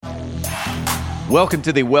Welcome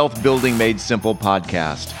to the Wealth Building Made Simple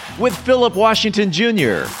podcast with Philip Washington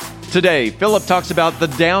Jr. Today, Philip talks about the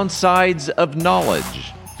downsides of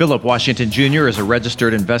knowledge. Philip Washington Jr. is a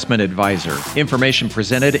registered investment advisor. Information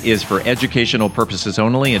presented is for educational purposes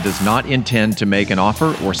only and does not intend to make an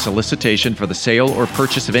offer or solicitation for the sale or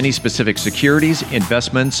purchase of any specific securities,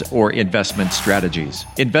 investments, or investment strategies.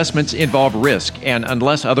 Investments involve risk and,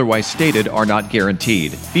 unless otherwise stated, are not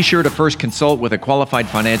guaranteed. Be sure to first consult with a qualified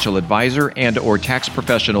financial advisor and/or tax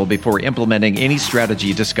professional before implementing any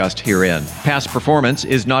strategy discussed herein. Past performance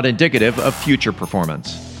is not indicative of future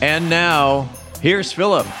performance. And now, here's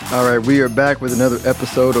Philip. All right, we are back with another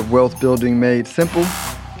episode of Wealth Building Made Simple.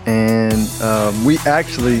 And we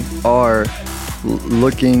actually are we're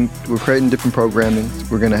creating different programming.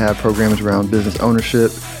 We're going to have programs around business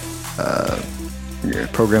ownership,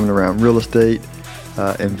 programming around real estate,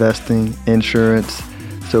 investing, insurance.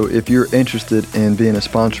 So if you're interested in being a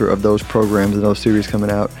sponsor of those programs and those series coming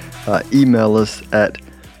out, email us at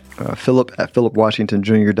Philip at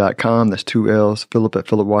philipwashingtonjr.com. That's 2 L's, Philip at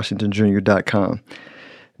philipwashingtonjr.com.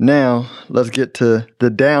 Now, let's get to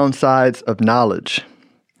the downsides of knowledge.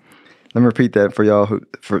 Let me repeat that for y'all,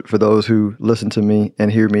 for those who listen to me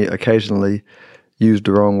and hear me occasionally use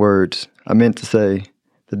the wrong words. I meant to say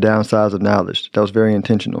the downsides of knowledge. That was very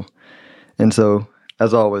intentional. And so,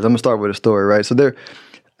 as always, I'm going to start with a story, right? So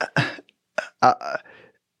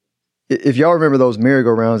if y'all remember those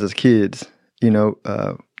merry-go-rounds as kids,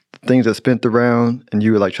 things that spin around and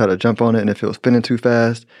you would like try to jump on it, and if it was spinning too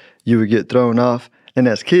fast, you would get thrown off. And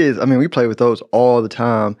as kids, we played with those all the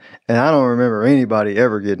time, and I don't remember anybody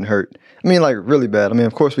ever getting hurt. Like really bad.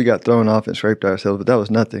 Of course we got thrown off and scraped ourselves, but that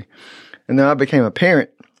was nothing. And then I became a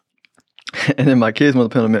parent, and then my kids wanted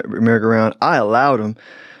to play on the merry-go-round. I allowed them,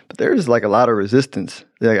 but there was like a lot of resistance.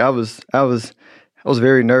 Like I was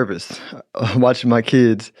very nervous watching my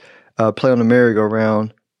kids play on the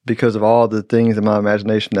merry-go-round, because of all the things in my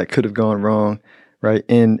imagination that could have gone wrong, right,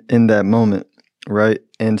 in that moment, right?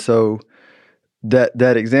 And so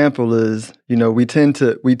that example is, we tend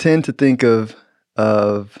to think of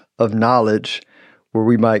knowledge where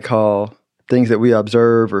we might call things that we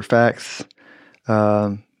observe or facts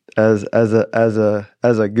as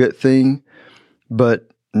a good thing, but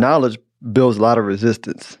knowledge builds a lot of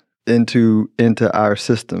resistance into our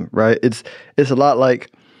system, right? It's a lot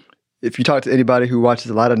like, if you talk to anybody who watches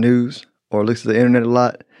a lot of news or looks at the internet a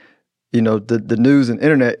lot, the news and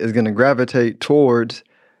internet is going to gravitate towards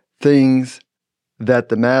things that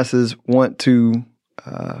the masses want to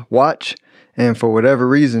watch. And for whatever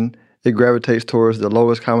reason, it gravitates towards the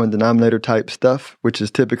lowest common denominator type stuff, which is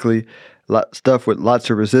typically stuff with lots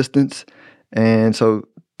of resistance. And so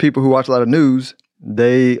people who watch a lot of news,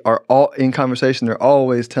 they are all in conversation. They're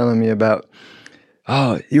always telling me about,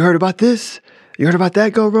 oh, you heard about this? You heard about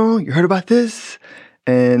that go wrong? You heard about this?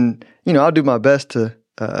 And, I'll do my best to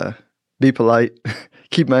be polite,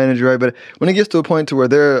 keep my energy right. But when it gets to a point to where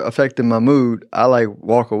they're affecting my mood, I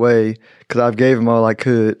walk away because I've gave them all I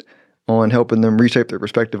could on helping them reshape their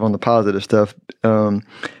perspective on the positive stuff. But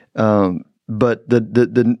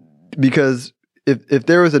because if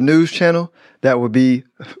there was a news channel that would be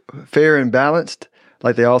fair and balanced,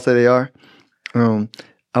 like they all say they are,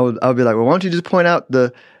 I would be like, well, why don't you just point out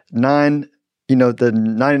the 99% of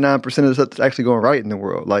the stuff that's actually going right in the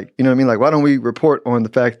world. Like, you know what I mean? Like, why don't we report on the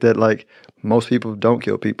fact that, like, most people don't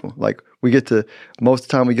kill people? Like, most of the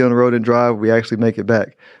time we get on the road and drive, we actually make it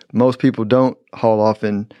back. Most people don't haul off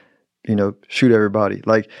and, shoot everybody.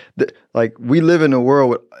 Like we live in a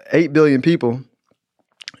world with 8 billion people,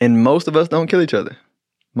 and most of us don't kill each other.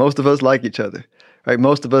 Most of us like each other, right?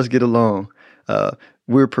 Most of us get along.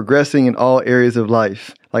 We're progressing in all areas of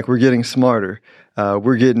life. Like, we're getting smarter.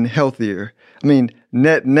 We're getting healthier.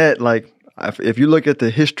 Net, like, if you look at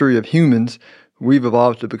the history of humans, we've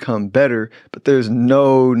evolved to become better, but there's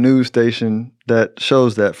no news station that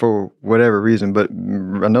shows that for whatever reason. But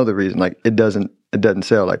another reason, like, it doesn't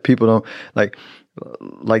sell. Like, people don't like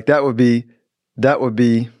that would be,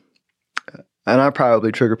 and I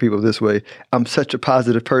probably trigger people this way. I'm such a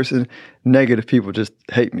positive person. Negative people just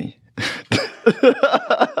hate me.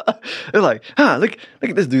 They're like, look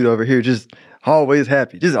at this dude over here, just always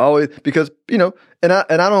happy, just always, because, and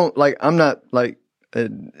I don't, like, I'm not like,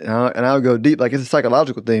 and I'll go deep, like, it's a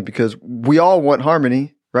psychological thing, because we all want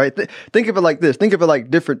harmony, right? Think of it like this. Think of it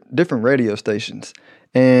like different radio stations,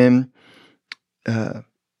 and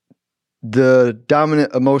the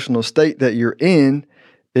dominant emotional state that you're in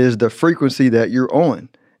is the frequency that you're on.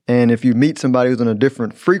 And if you meet somebody who's on a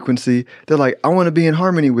different frequency, they're like, I want to be in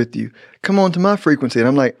harmony with you. Come on to my frequency. And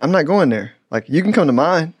I'm like, I'm not going there. Like, you can come to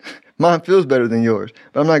mine. Mine feels better than yours,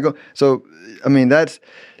 but I'm not going. So, I mean, that's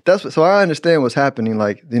so I understand what's happening.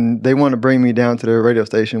 Like, then they want to bring me down to their radio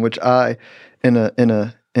station, which I, in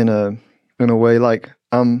a way, like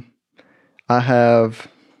I have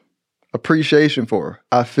appreciation for.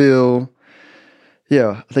 I feel,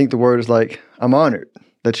 I think the word is like, I'm honored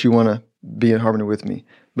that you want to be in harmony with me.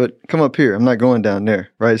 But come up here. I'm not going down there,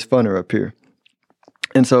 right? It's funner up here.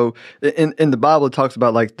 And so in the Bible, it talks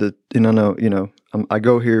about like I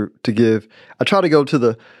go here to give. I try to go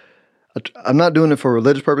to I'm not doing it for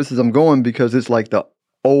religious purposes. I'm going because it's like the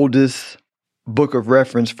oldest book of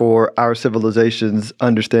reference for our civilization's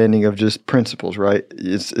understanding of just principles, right?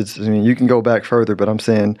 I mean, you can go back further, but I'm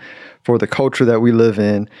saying for the culture that we live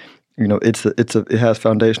in, it has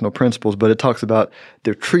foundational principles, but it talks about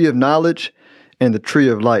the tree of knowledge and the tree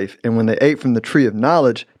of life. And when they ate from the tree of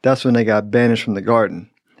knowledge, that's when they got banished from the garden.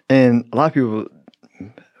 And a lot of people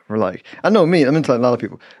were like, I know me, I'm telling a lot of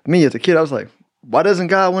people, me as a kid, I was like, why doesn't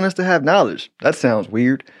God want us to have knowledge? That sounds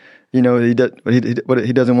weird. He doesn't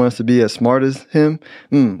want us to be as smart as him.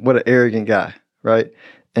 What an arrogant guy, right?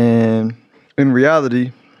 And in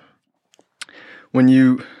reality, when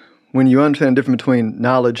you understand the difference between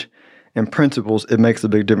knowledge and principles, it makes a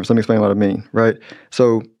big difference. Let me explain what I mean, right?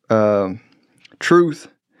 So, truth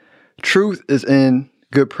is in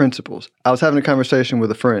good principles. I was having a conversation with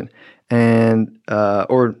a friend, and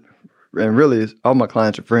really, all my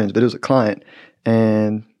clients are friends, but it was a client,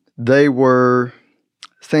 and they were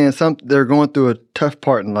saying they're going through a tough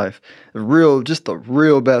part in life, just a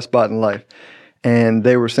real bad spot in life, and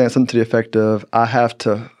they were saying something to the effect of, I have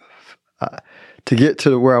to get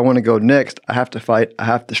to where I want to go next, I have to fight, I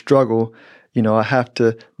have to struggle, I have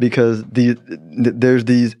to, because there's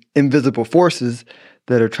these invisible forces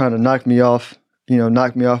that are trying to knock me off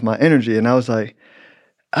my energy. And I was like,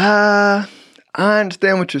 I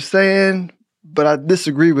understand what you're saying, but I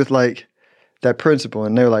disagree with like that principle.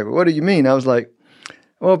 And they were like, what do you mean? I was like,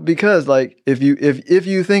 well, because like if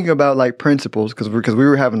you think about like principles, because we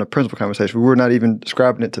were having a principle conversation, we were not even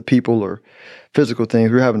describing it to people or physical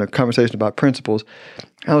things. We were having a conversation about principles.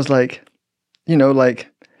 I was like,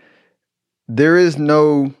 like there's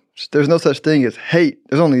no such thing as hate.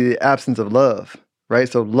 There's only the absence of love, right?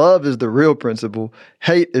 So love is the real principle.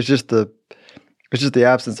 Hate is just the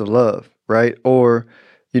absence of love, right? Or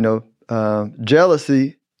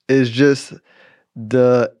jealousy is just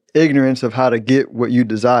the ignorance of how to get what you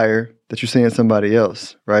desire that you see in somebody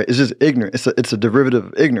else, right? It's just ignorance. It's a derivative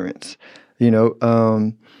of ignorance,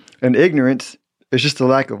 and ignorance is just a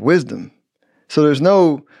lack of wisdom. So there's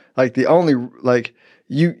no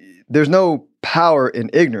there's no power in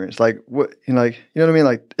ignorance. Like what, you know what I mean?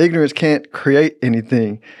 Like ignorance can't create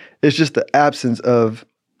anything. It's just the absence of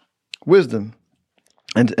wisdom.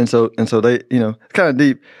 And so they, it's kind of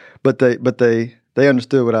deep, but they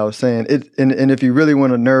understood what I was saying. And if you really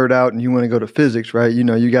want to nerd out and you want to go to physics, right? You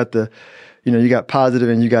got you got positive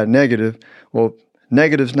and you got negative. Well,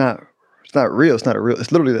 negative's not real. It's not a real.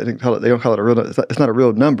 It's literally they don't call it a real. It's not a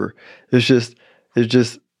real number. It's just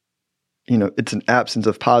it's an absence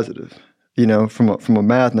of positive. From a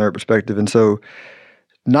math nerd perspective. And so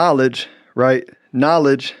knowledge, right?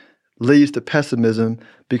 Knowledge leads to pessimism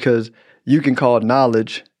because you can call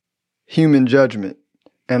knowledge human judgment.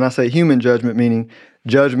 And I say human judgment, meaning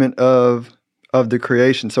judgment of the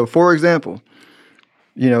creation. So for example,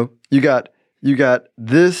 you got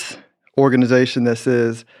this organization that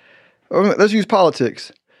says, let's use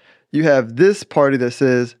politics. You have this party that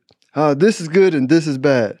says, this is good and this is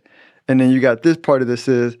bad. And then you got this party that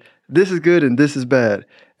says, this is good and this is bad.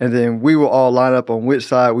 And then we will all line up on which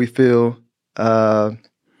side we feel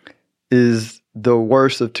is the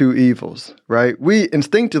worst of two evils, right? We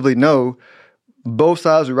instinctively know both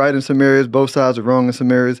sides are right in some areas, both sides are wrong in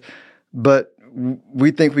some areas, but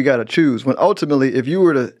we think we got to choose. When ultimately, if we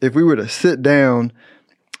were to sit down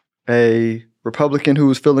a Republican who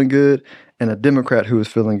was feeling good and a Democrat who was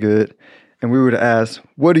feeling good, and we were to ask,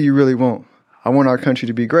 what do you really want? I want our country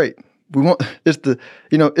to be great. It's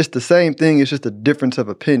the same thing. It's just a difference of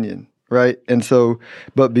opinion, right? And so,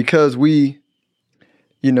 but because so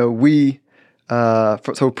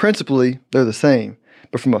principally they're the same,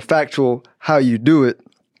 but from a factual how you do it,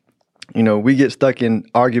 we get stuck in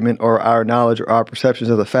argument or our knowledge or our perceptions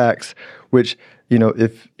of the facts, which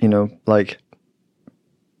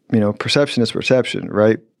perception is perception,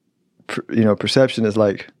 right? Perception is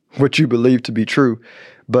like what you believe to be true,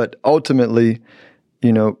 but ultimately,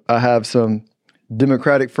 I have some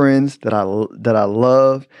Democratic friends that I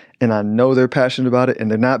love, and I know they're passionate about it, and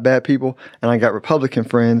they're not bad people. And I got Republican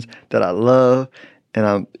friends that I love,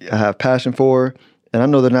 and I have passion for, and I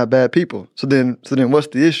know they're not bad people. So then, what's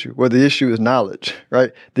the issue? Well, the issue is knowledge,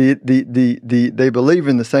 right? They believe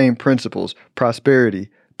in the same principles: prosperity,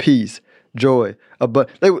 peace, joy. But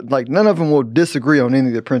they would like none of them will disagree on any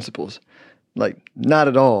of the principles, like not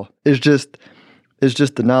at all. It's just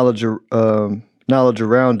the knowledge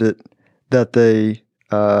around it that they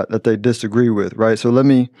disagree with, right? So let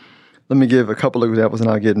me give a couple of examples and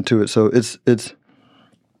I'll get into it. So it's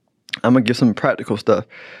I'm gonna give some practical stuff.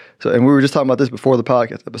 So, and we were just talking about this before the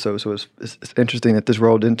podcast episode, so it's interesting that this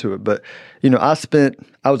rolled into it. But,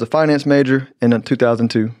 I was a finance major in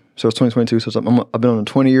 2002, so it's 2022, so I've been on a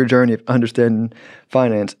 20-year journey of understanding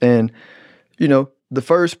finance. And, the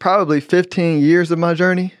first probably 15 years of my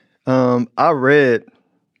journey, I read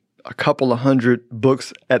a couple of hundred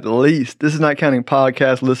books at least. This is not counting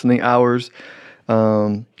podcast listening hours,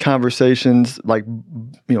 conversations, like,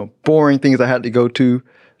 boring things I had to go to.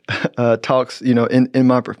 Talks, in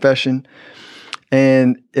my profession.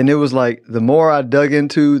 And it was like, the more I dug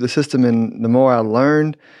into the system and the more I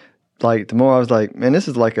learned, like, the more I was like, man, this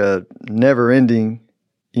is like a never ending,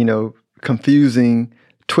 confusing,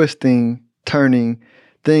 twisting, turning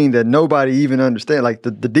thing that nobody even understands. Like,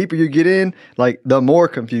 the deeper you get in, like, the more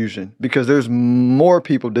confusion, because there's more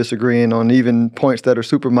people disagreeing on even points that are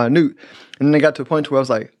super minute. And then I got to a point where I was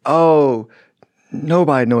like, oh,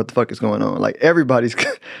 nobody know what the fuck is going on. Like, everybody's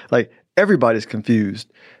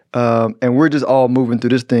confused. And we're just all moving through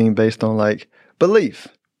this thing based on like belief,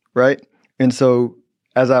 right? And so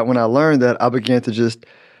when I learned that, I began to just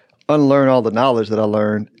unlearn all the knowledge that I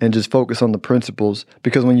learned and just focus on the principles.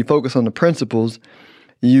 Because when you focus on the principles,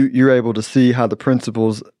 you're able to see how the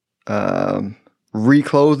principles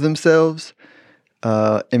reclose themselves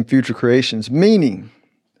in future creations. Meaning,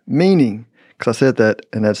 because I said that,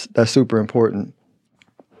 and that's super important.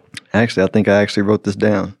 Actually, I think I actually wrote this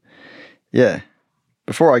down. Yeah.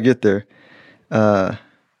 Before I get there, let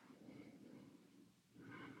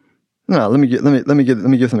me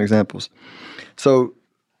give some examples. So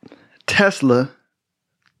Tesla,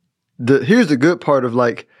 here's the good part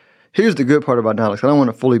about knowledge. I don't want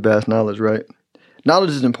to fully bash knowledge, right?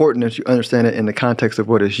 Knowledge is important if you understand it in the context of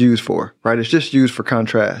what it's used for, right? It's just used for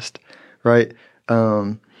contrast, right?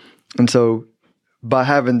 And so by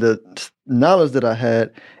having the knowledge that I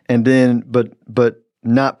had, and then but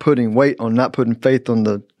not putting faith on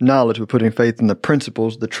the knowledge, but putting faith in the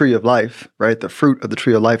principles, the tree of life, right? The fruit of the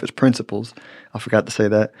tree of life is principles. I forgot to say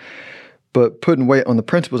that. But putting weight on the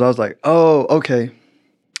principles, I was like, oh, okay.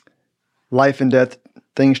 Life and death,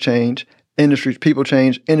 things change. Industries, people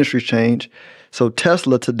change. Industries change. So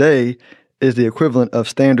Tesla today is the equivalent of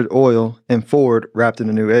Standard Oil and Ford wrapped in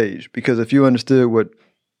a new age. Because if you understood what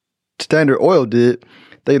Standard Oil did,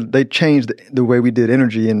 they changed the way we did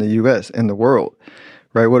energy in the U.S. and the world,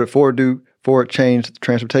 right? What did Ford do? Ford changed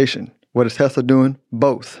transportation. What is Tesla doing?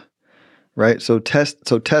 Both, right? So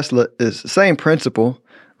Tesla is the same principle,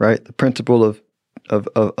 right? The principle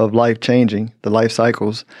of life changing, the life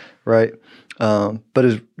cycles, right? But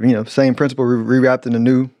is same principle rewrapped in a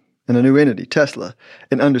new entity, Tesla.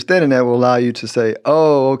 And understanding that will allow you to say,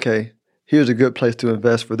 oh, okay, here's a good place to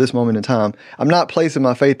invest for this moment in time. I'm not placing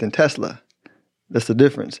my faith in Tesla. That's the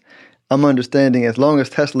difference. I'm understanding as long as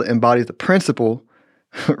Tesla embodies the principle,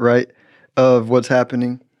 right, of what's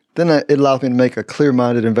happening, then it allows me to make a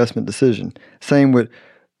clear-minded investment decision. Same with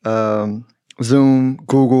Zoom,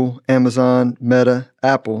 Google, Amazon, Meta,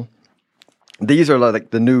 Apple. These are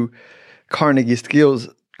like the new Carnegie steel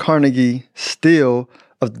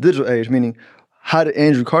of the digital age, meaning how did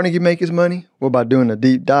Andrew Carnegie make his money? Well, by doing a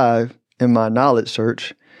deep dive in my knowledge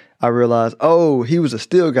search, I realized, oh, he was a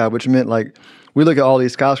steel guy, which meant like we look at all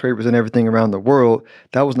these skyscrapers and everything around the world.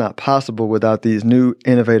 That was not possible without these new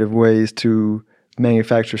innovative ways to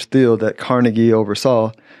manufacture steel that Carnegie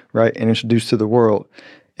oversaw, right, and introduced to the world.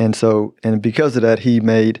 And because of that, he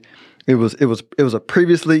made it was a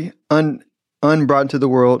previously unbrought into the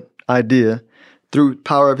world idea. Through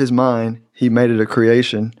power of his mind, he made it a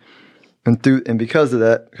creation, and because of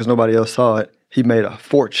that, because nobody else saw it, he made a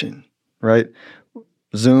fortune, right?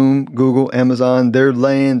 Zoom, Google, Amazon, they're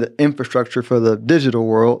laying the infrastructure for the digital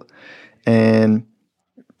world. And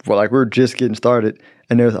we're just getting started.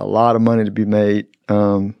 And there's a lot of money to be made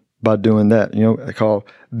by doing that. I call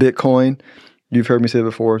Bitcoin. You've heard me say it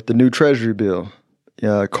before, the new treasury bill,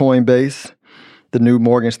 Coinbase, the new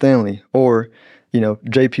Morgan Stanley, or,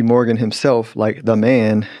 JP Morgan himself, like the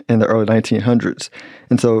man in the early 1900s.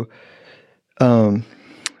 And so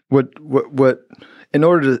in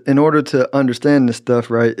order to understand this stuff,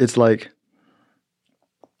 right, it's like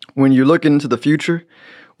when you're looking into the future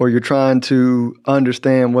or you're trying to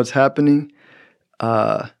understand what's happening,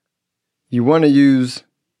 you want to use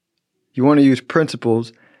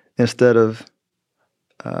principles instead of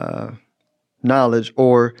knowledge,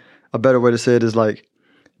 or a better way to say it is like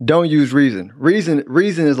don't use reason.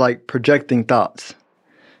 Reason is like projecting thoughts,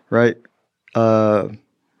 right?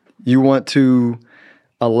 You want to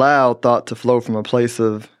allow thought to flow from a place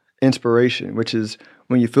of inspiration, which is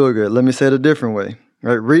when you feel good. Let me say it a different way,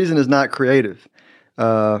 right? Reason is not creative.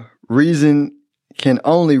 Reason can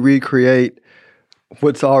only recreate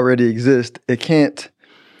what's already exist. It can't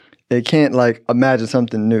like imagine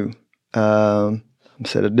something new.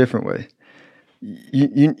 Said a different way.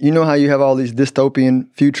 You know how you have all these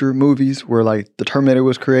dystopian future movies where like the Terminator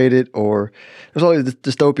was created, or there's all these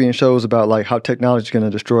dystopian shows about like how technology is going to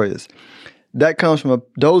destroy us. That comes from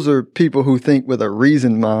those are people who think with a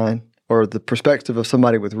reasoned mind, or the perspective of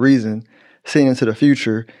somebody with reason, seeing into the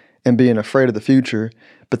future and being afraid of the future.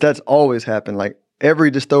 But that's always happened. Like every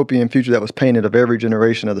dystopian future that was painted of every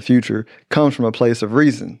generation of the future comes from a place of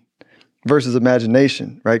reason versus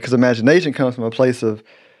imagination, right? Because imagination comes from a place of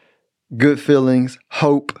good feelings,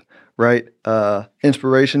 hope, right?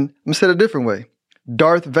 Inspiration. I'm gonna say it a different way.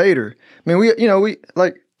 Darth Vader. I mean, we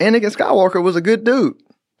like Anakin Skywalker was a good dude.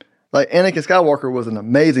 Like Anakin Skywalker was an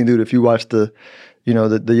amazing dude if you watch the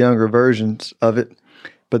younger versions of it.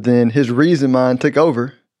 But then his reason mind took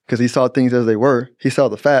over because he saw things as they were. He saw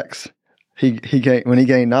the facts. When he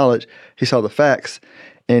gained knowledge, he saw the facts,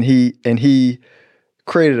 and he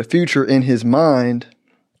created a future in his mind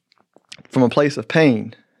from a place of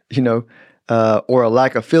pain, or a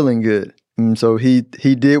lack of feeling good. And so he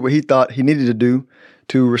did what he thought he needed to do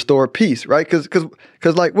to restore peace, right? Because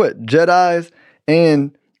like what Jedis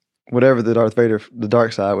and whatever the Darth Vader, the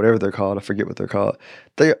dark side, whatever they're called, I forget what they're called.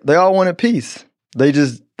 They all wanted peace. They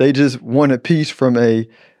just wanted peace from a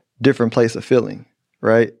different place of feeling,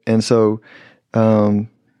 right? And so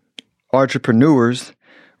entrepreneurs,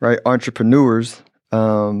 right? Entrepreneurs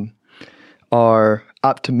are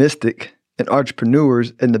optimistic, and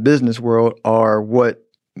entrepreneurs in the business world are what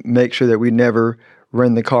make sure that we never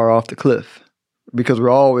run the car off the cliff, because we're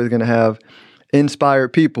always going to have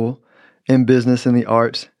inspired people in business and the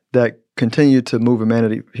arts that continue to move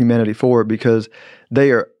humanity forward, because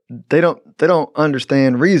they don't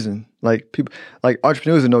understand reason. Like people, like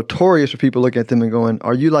entrepreneurs are notorious for people looking at them and going,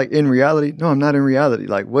 "Are you like in reality?" No, I'm not in reality.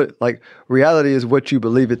 Like what? Like reality is what you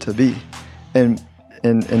believe it to be, and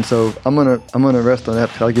so I'm gonna rest on that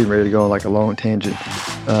because I'm getting ready to go on like a long tangent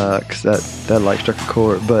because that like struck a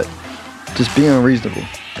chord. But just being unreasonable,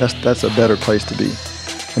 that's a better place to be.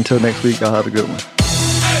 Until next week, I'll have a good one.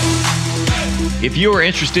 If you are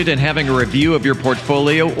interested in having a review of your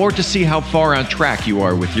portfolio or to see how far on track you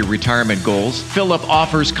are with your retirement goals, Philip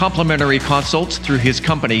offers complimentary consults through his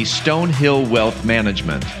company, Stonehill Wealth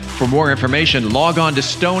Management. For more information, log on to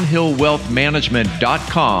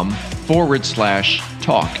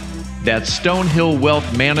stonehillwealthmanagement.com/talk. That's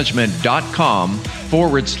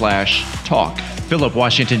stonehillwealthmanagement.com/talk. Philip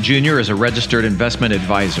Washington Jr. is a registered investment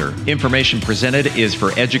advisor. Information presented is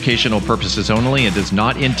for educational purposes only and does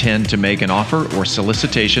not intend to make an offer or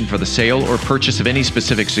solicitation for the sale or purchase of any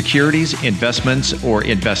specific securities, investments, or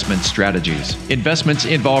investment strategies. Investments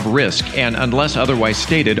involve risk and, unless otherwise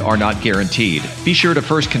stated, are not guaranteed. Be sure to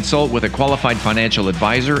first consult with a qualified financial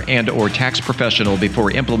advisor and/or tax professional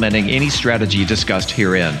before implementing any strategy discussed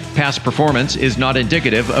herein. Past performance is not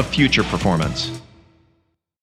indicative of future performance.